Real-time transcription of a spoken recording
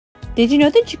Did you know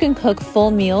that you can cook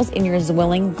full meals in your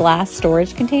ZWILLING glass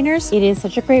storage containers? It is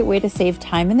such a great way to save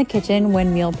time in the kitchen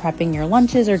when meal prepping your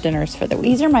lunches or dinners for the week.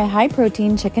 These are my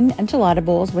high-protein chicken enchilada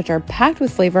bowls, which are packed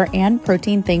with flavor and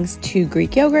protein thanks to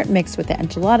Greek yogurt mixed with the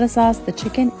enchilada sauce, the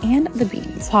chicken, and the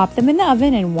beans. Pop them in the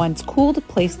oven, and once cooled,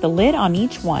 place the lid on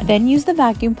each one. Then use the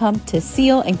vacuum pump to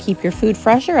seal and keep your food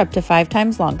fresher up to 5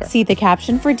 times longer. See the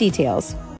caption for details.